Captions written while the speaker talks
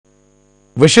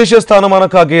ವಿಶೇಷ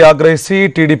ಸ್ಥಾನಮಾನಕ್ಕಾಗಿ ಆಗ್ರಹಿಸಿ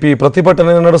ಟಿಡಿಪಿ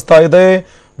ಪ್ರತಿಭಟನೆ ನಡೆಸ್ತಾ ಇದೆ.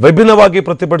 ವಿಭಿನ್ನವಾಗಿ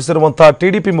ಪ್ರತಿಭಟಿಸಿರುವಂತಹ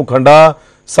ಟಿಡಿಪಿ ಮುಖಂಡ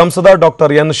ಸಂಸದ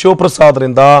ಡಾಕ್ಟರ್ ಎನ್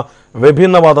ಶಿವಪ್ರಸಾದ್ರಿಂದ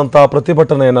ವಿಭಿನ್ನವಾದಂತಹ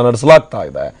ಪ್ರತಿಭಟನೆಯನ್ನು ನಡೆಸಲಾಗ್ತಾ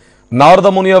ಇದೆ. ನಾರದ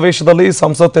ಮುನಿಯ ವೇಷದಲ್ಲಿ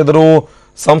ಸಂಸತ್ ಎದುರು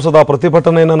ಸಂಸದ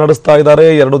ಪ್ರತಿಭಟನೆಯನ್ನು ನಡೆಸ್ತಾ ಇದ್ದಾರೆ.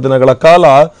 2 ದಿನಗಳ ಕಾಲ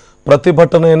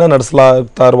ಪ್ರತಿಭಟನೆಯನ್ನು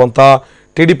ನಡೆಸಲಾಗ್ತಾ ಇರುವಂತಹ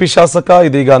ಟಿಡಿಪಿ ಶಾಸಕ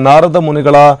ಇದೀಗ ನಾರದ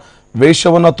ಮುನಿಗಳ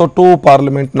ವೇಷವನ್ನು ತೊಟ್ಟು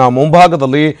ಪಾರ್ಲಿಮೆಂಟ್ನ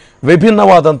ಮುಂಭಾಗದಲ್ಲಿ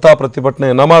ವಿಭಿನ್ನವಾದಂತಹ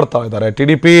ಪ್ರತಿಭಟನೆಯನ್ನು ಮಾಡ್ತಾ ಇದ್ದಾರೆ.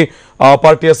 ಟಿಡಿಪಿ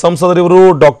ಪಾರ್ಟಿಯ ಸಂಸದರಿವರು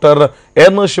ಡಾಕ್ಟರ್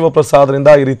ಎನ್ ಶಿವಪ್ರಸಾದ್ರಿಂದ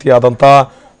ಈ ರೀತಿಯಾದಂತಹ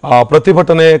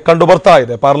ಪ್ರತಿಭಟನೆ ಕಂಡು ಬರ್ತಾ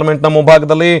ಇದೆ. ಪಾರ್ಲಿಮೆಂಟ್ನ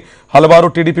ಮುಂಭಾಗದಲ್ಲಿ ಹಲವಾರು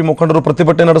ಟಿಡಿಪಿ ಮುಖಂಡರು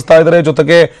ಪ್ರತಿಭಟನೆ ನಡೆಸ್ತಾ ಇದ್ದಾರೆ.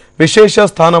 ಜೊತೆಗೆ ವಿಶೇಷ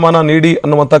ಸ್ಥಾನಮಾನ ನೀಡಿ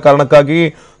ಅನ್ನುವಂಥ ಕಾರಣಕ್ಕಾಗಿ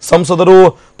ಸಂಸದರು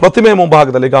ಪ್ರತಿಮೆ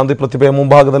ಮುಂಭಾಗದಲ್ಲಿ ಗಾಂಧಿ ಪ್ರತಿಮೆಯ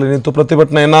ಮುಂಭಾಗದಲ್ಲಿ ನಿಂತು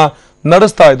ಪ್ರತಿಭಟನೆಯನ್ನ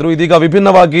ನಡೆಸ್ತಾ ಇದ್ರು. ಇದೀಗ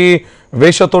ವಿಭಿನ್ನವಾಗಿ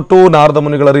ವೇಷ ತೊಟ್ಟು ನಾರದ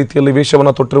ಮುನಿಗಳ ರೀತಿಯಲ್ಲಿ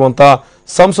ವೇಷವನ್ನು ತೊಟ್ಟಿರುವಂತಹ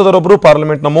ಸಂಸದರೊಬ್ಬರು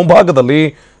ಪಾರ್ಲಿಮೆಂಟ್ನ ಮುಂಭಾಗದಲ್ಲಿ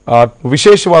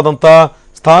ವಿಶೇಷವಾದಂತಹ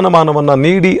ಸ್ಥಾನಮಾನವನ್ನ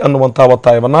ನೀಡಿ ಅನ್ನುವಂತಹ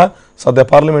ಒತ್ತಾಯವನ್ನ ಸದ್ಯ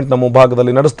ಪಾರ್ಲಿಮೆಂಟ್ನ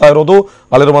ಮುಂಭಾಗದಲ್ಲಿ ನಡೆಸ್ತಾ ಇರೋದು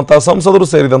ಅಲ್ಲಿರುವಂತಹ ಸಂಸದರು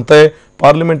ಸೇರಿದಂತೆ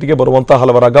ಪಾರ್ಲಿಮೆಂಟ್ಗೆ ಬರುವಂತಹ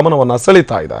ಹಲವರ ಗಮನವನ್ನ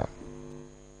ಸೆಳೀತಾ ಇದೆ.